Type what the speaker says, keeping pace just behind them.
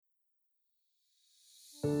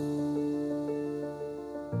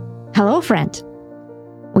Hello, friend.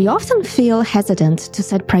 We often feel hesitant to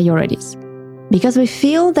set priorities because we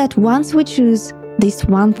feel that once we choose this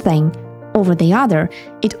one thing over the other,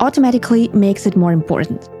 it automatically makes it more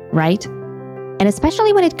important, right? And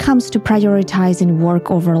especially when it comes to prioritizing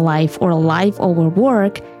work over life or life over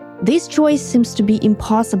work, this choice seems to be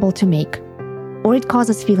impossible to make, or it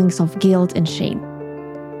causes feelings of guilt and shame.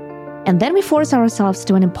 And then we force ourselves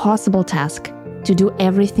to an impossible task to do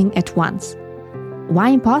everything at once. Why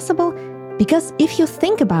impossible? Because if you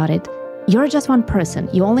think about it, you're just one person.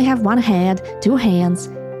 You only have one head, two hands,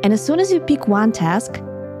 and as soon as you pick one task,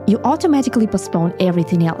 you automatically postpone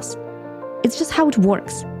everything else. It's just how it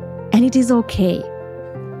works, and it is okay.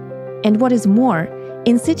 And what is more,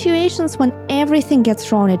 in situations when everything gets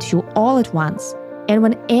thrown at you all at once, and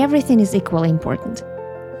when everything is equally important,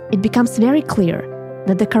 it becomes very clear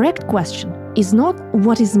that the correct question is not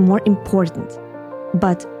what is more important,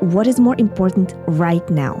 but what is more important right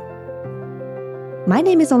now. My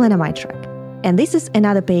name is Olena Maitrak, and this is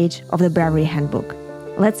another page of the Bravery Handbook.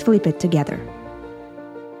 Let's flip it together.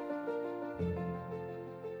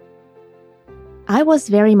 I was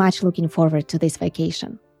very much looking forward to this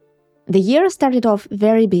vacation. The year started off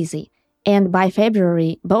very busy, and by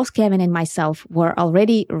February, both Kevin and myself were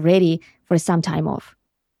already ready for some time off.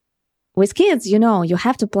 With kids, you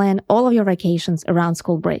have to plan all of your vacations around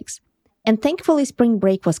school breaks. And thankfully, spring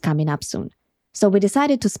break was coming up soon, so we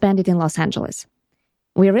decided to spend it in Los Angeles.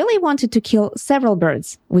 We really wanted to kill several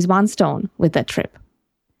birds with one stone with that trip.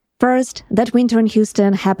 First, that winter in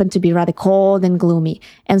Houston happened to be rather cold and gloomy,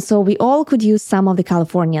 and so we all could use some of the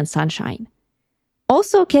Californian sunshine.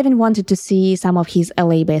 Also, Kevin wanted to see some of his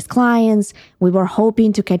LA-based clients. We were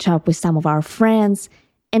hoping to catch up with some of our friends,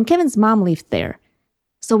 and Kevin's mom lived there.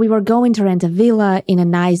 So we were going to rent a villa in a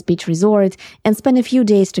nice beach resort and spend a few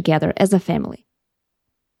days together as a family.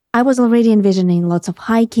 I was already envisioning lots of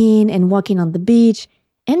hiking and walking on the beach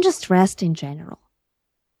and just rest in general.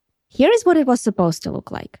 Here is what it was supposed to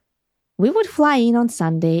look like. We would fly in on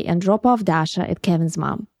Sunday and drop off Dasha at Kevin's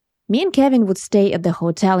mom. Me and Kevin would stay at the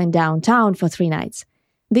hotel in downtown for 3 nights.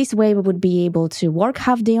 This way we would be able to work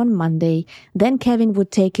half day on Monday, then Kevin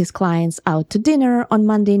would take his clients out to dinner on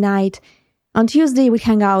Monday night. On Tuesday, we'd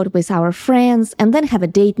hang out with our friends and then have a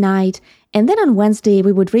date night. And then on Wednesday,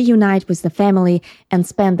 we would reunite with the family and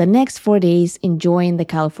spend the next 4 days enjoying the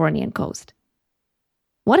Californian coast.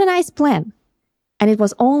 What a nice plan. And it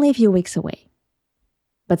was only a few weeks away.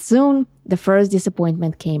 But soon, the first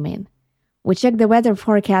disappointment came in. We checked the weather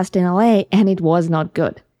forecast in LA and it was not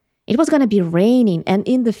good. It was going to be raining and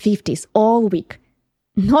in the 50s all week.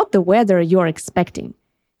 Not the weather you're expecting.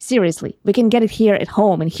 Seriously, we can get it here at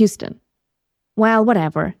home in Houston. Well,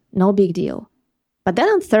 whatever, no big deal. But then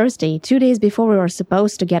on Thursday, 2 days before we were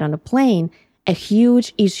supposed to get on a plane, a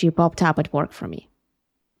huge issue popped up at work for me.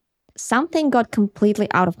 Something got completely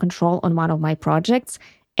out of control on one of my projects,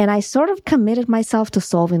 and I sort of committed myself to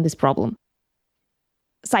solving this problem.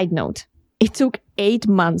 Side note, it took 8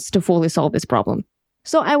 months to fully solve this problem.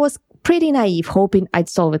 So I was pretty naive, hoping I'd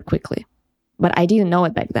solve it quickly. But I didn't know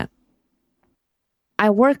it back then. I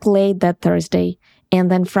worked late that Thursday, and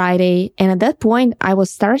then Friday, and at that point, I was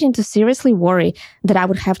starting to seriously worry that I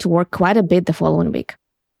would have to work quite a bit the following week.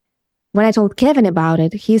 When I told Kevin about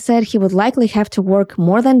it, he said he would likely have to work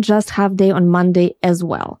more than just half day on Monday as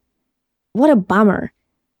well. What a bummer.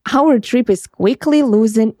 Our trip is quickly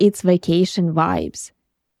losing its vacation vibes.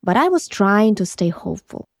 But I was trying to stay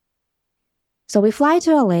hopeful. So we fly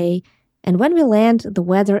to LA, and when we land, the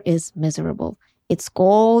weather is miserable. It's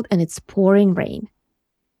cold and it's pouring rain.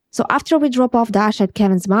 So after we drop off Dasha at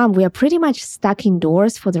Kevin's mom, we are pretty much stuck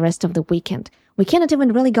indoors for the rest of the weekend. We cannot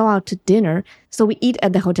even really go out to dinner, so we eat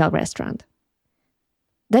at the hotel restaurant.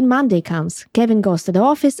 Then Monday comes, Kevin goes to the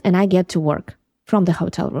office, and I get to work from the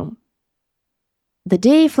hotel room. The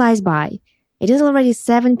day flies by. It is already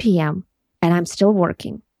 7 p.m., and I'm still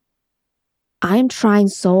working. I'm trying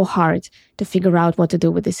so hard to figure out what to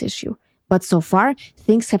do with this issue, but so far,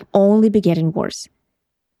 things have only been getting worse.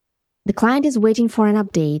 The client is waiting for an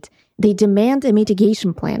update. They demand a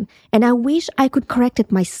mitigation plan, and I wish I could correct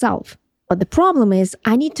it myself. But the problem is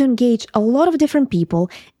I need to engage a lot of different people,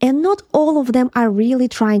 and not all of them are really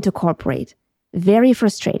trying to cooperate. Very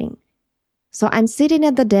frustrating. So I'm sitting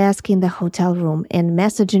at the desk in the hotel room and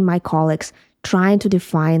messaging my colleagues, trying to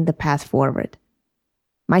define the path forward.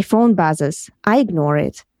 My phone buzzes. I ignore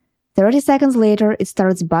it. 30 seconds later, it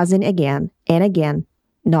starts buzzing again and again,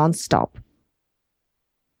 non-stop.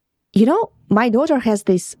 My daughter has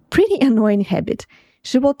this pretty annoying habit.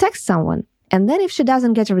 She will text someone, and then if she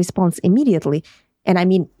doesn't get a response immediately, and I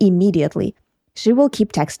mean immediately, she will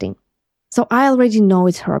keep texting. So I already know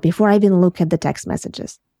it's her before I even look at the text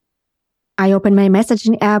messages. I open my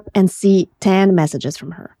messaging app and see 10 messages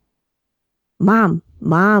from her. Mom,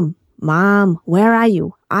 where are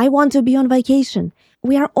you? I want to be on vacation.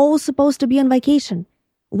 We are all supposed to be on vacation.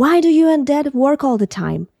 Why do you and Dad work all the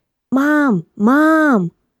time? Mom.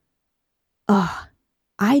 Ugh,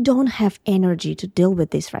 I don't have energy to deal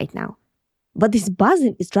with this right now. But this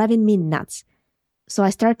buzzing is driving me nuts. So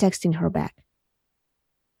I start texting her back.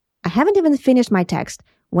 I haven't even finished my text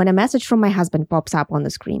when a message from my husband pops up on the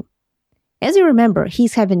screen. As you remember,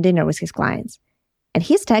 he's having dinner with his clients. And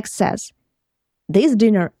his text says, "This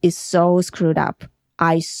dinner is so screwed up.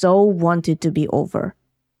 I so want it to be over."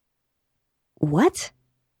 What?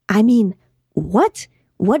 I mean, what?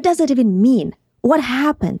 What does it even mean? What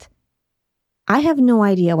happened? I have no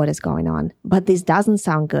idea what is going on, but this doesn't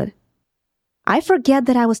sound good. I forget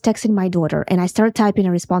that I was texting my daughter and I start typing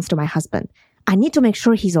a response to my husband. I need to make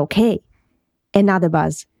sure he's okay. Another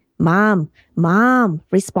buzz. Mom,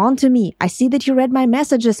 respond to me. I see that you read my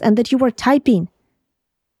messages and that you were typing.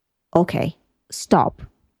 Okay, stop.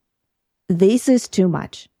 This is too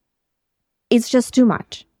much. It's just too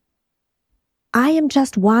much. I am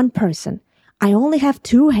just one person. I only have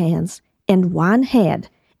 2 hands and 1 head.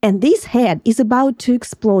 And this head is about to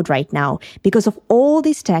explode right now because of all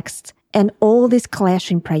these texts and all these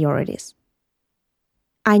clashing priorities.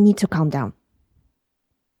 I need to calm down.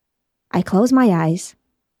 I close my eyes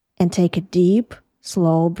and take a deep,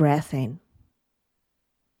 slow breath in.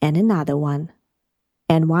 And another one.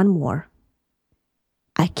 And one more.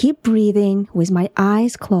 I keep breathing with my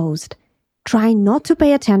eyes closed, trying not to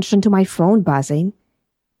pay attention to my phone buzzing,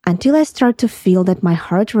 until I start to feel that my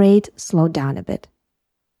heart rate slowed down a bit.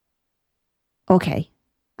 Okay,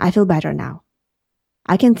 I feel better now.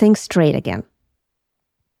 I can think straight again.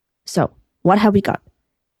 So, what have we got?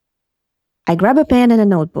 I grab a pen and a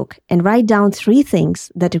notebook and write down 3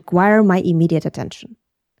 things that require my immediate attention.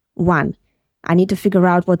 1, I need to figure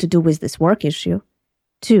out what to do with this work issue.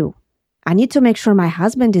 2, I need to make sure my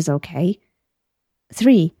husband is okay.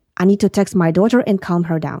 3, I need to text my daughter and calm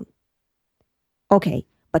her down. Okay,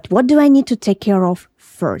 but what do I need to take care of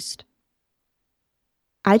first?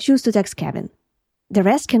 I choose to text Kevin. The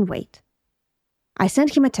rest can wait. I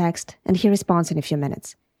send him a text and he responds in a few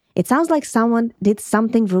minutes. It sounds like someone did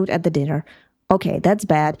something rude at the dinner. Okay, that's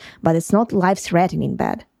bad, but it's not life-threatening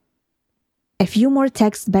bad. A few more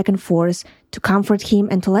texts back and forth to comfort him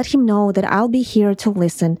and to let him know that I'll be here to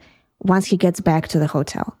listen once he gets back to the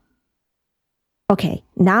hotel. Okay,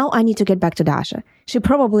 now I need to get back to Dasha. She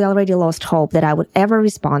probably already lost hope that I would ever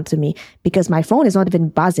respond to me because my phone is not even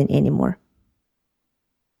buzzing anymore.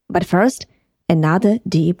 But first, another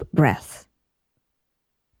deep breath.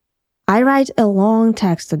 I write a long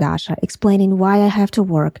text to Dasha explaining why I have to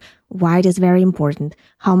work, why it is very important,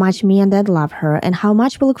 how much me and Dad love her, and how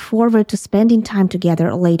much we look forward to spending time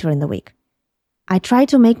together later in the week. I try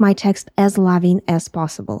to make my text as loving as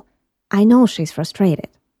possible. I know she's frustrated.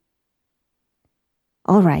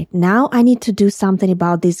 All right, now I need to do something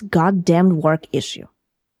about this goddamn work issue.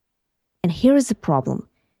 And here is the problem.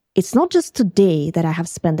 It's not just today that I have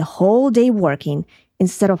spent the whole day working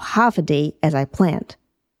instead of half a day as I planned.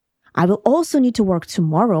 I will also need to work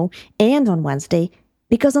tomorrow and on Wednesday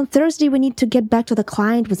because on Thursday we need to get back to the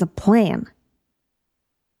client with a plan.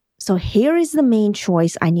 So here is the main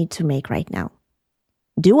choice I need to make right now.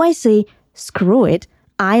 Do I say, screw it,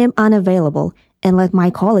 I am unavailable and let my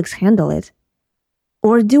colleagues handle it?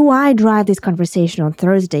 Or do I drive this conversation on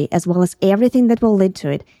Thursday as well as everything that will lead to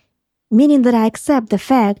it, meaning that I accept the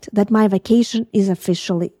fact that my vacation is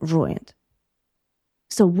officially ruined?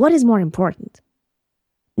 So what is more important?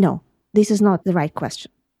 No, this is not the right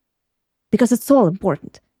question. Because it's all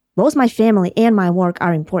important. Both my family and my work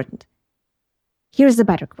are important. Here's the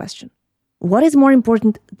better question. What is more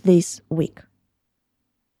important this week?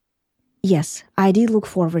 Yes, I did look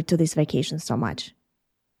forward to this vacation so much.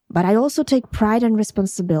 But I also take pride and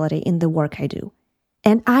responsibility in the work I do.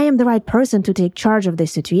 And I am the right person to take charge of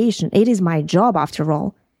this situation. It is my job after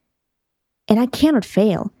all. And I cannot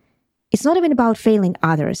fail. It's not even about failing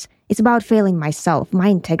others. It's about failing myself, my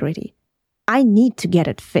integrity. I need to get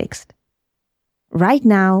it fixed. Right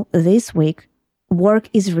now, this week, work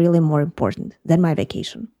is really more important than my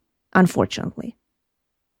vacation, unfortunately.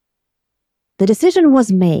 The decision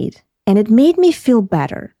was made, and it made me feel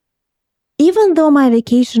better. Even though my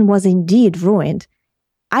vacation was indeed ruined,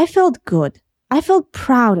 I felt good. I felt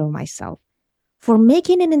proud of myself for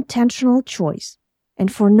making an intentional choice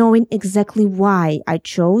and for knowing exactly why I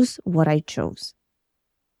chose what I chose.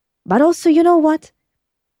 But also, you know what?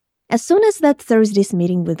 As soon as that Thursday's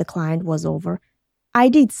meeting with the client was over, I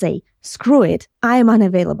did say, screw it, I am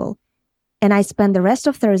unavailable. and I spent the rest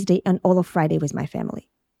of Thursday and all of Friday with my family.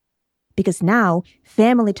 Because now,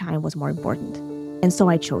 family time was more important, and so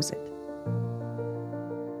I chose it.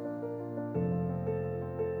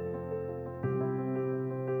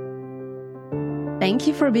 Thank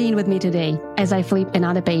you for being with me today as I flip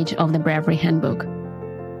another page of the Bravery Handbook.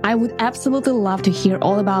 I would absolutely love to hear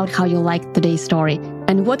all about how you liked today's story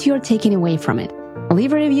and what you're taking away from it.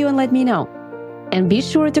 Leave a review and let me know. And be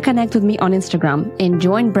sure to connect with me on Instagram and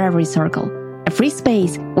join Bravery Circle, a free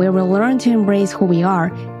space where we'll learn to embrace who we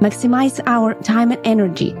are, maximize our time and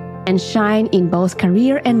energy, and shine in both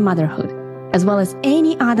career and motherhood, as well as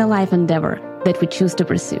any other life endeavor that we choose to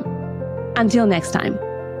pursue. Until next time.